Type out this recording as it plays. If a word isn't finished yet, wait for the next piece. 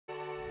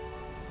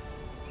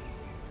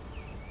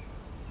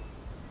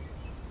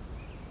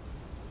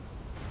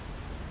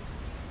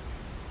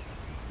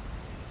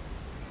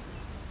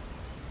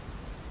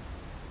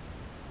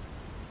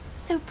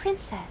So,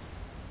 Princess,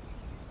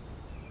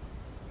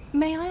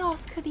 may I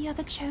ask who the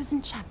other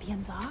chosen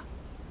champions are?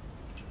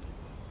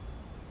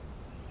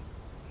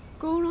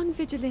 Goron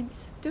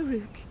Vigilance,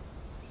 Daruk.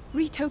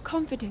 Rito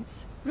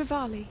Confidence,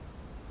 Rivali.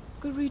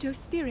 Gerudo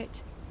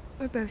Spirit,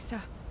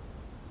 Urbosa.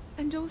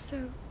 And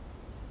also,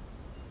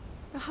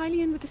 the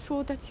Hylian with the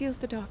sword that seals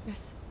the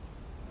darkness.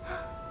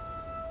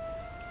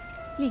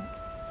 Link.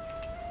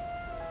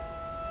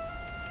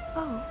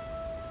 Oh.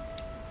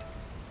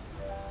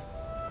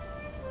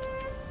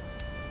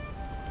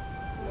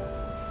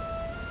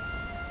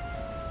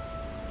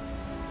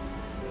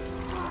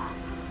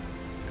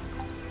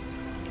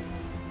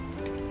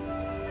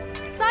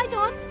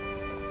 Sidon!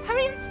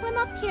 Hurry and swim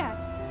up here!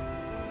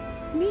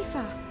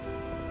 Mipha,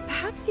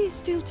 perhaps he is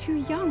still too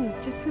young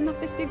to swim up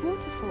this big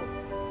waterfall.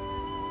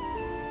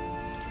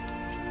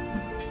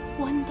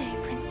 One day,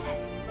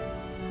 Princess,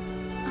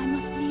 I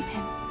must leave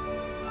him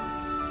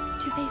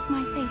to face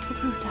my fate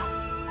with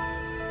Ruta.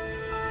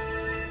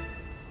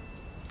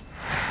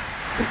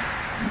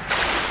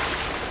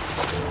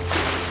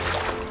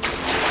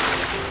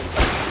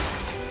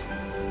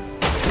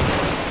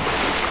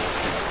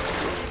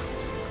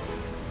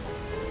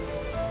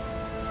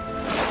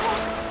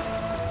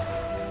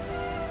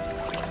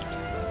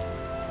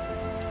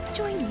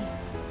 Join me.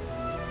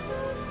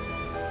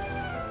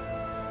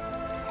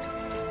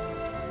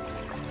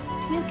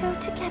 We'll go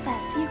together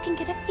so you can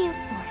get a feel for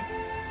it.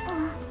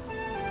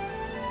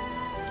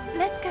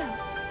 Let's go.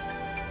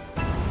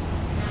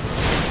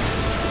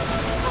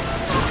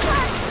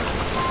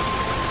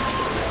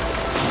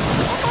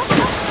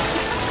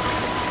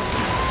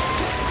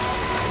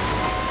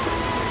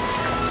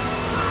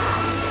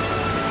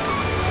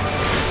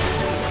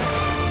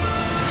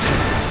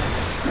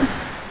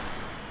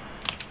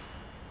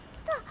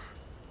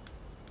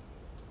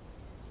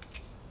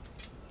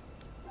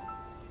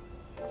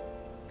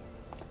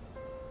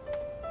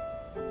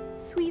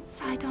 Sweet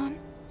Sidon,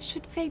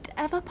 should fate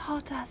ever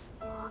part us,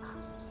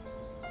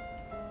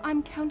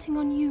 I'm counting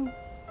on you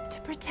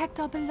to protect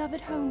our beloved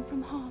home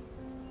from harm.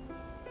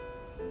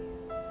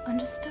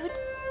 Understood?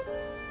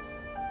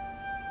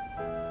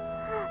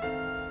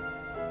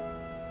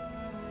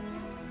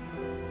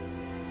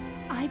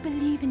 I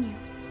believe in you.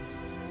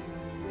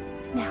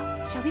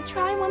 Now, shall we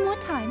try one more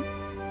time?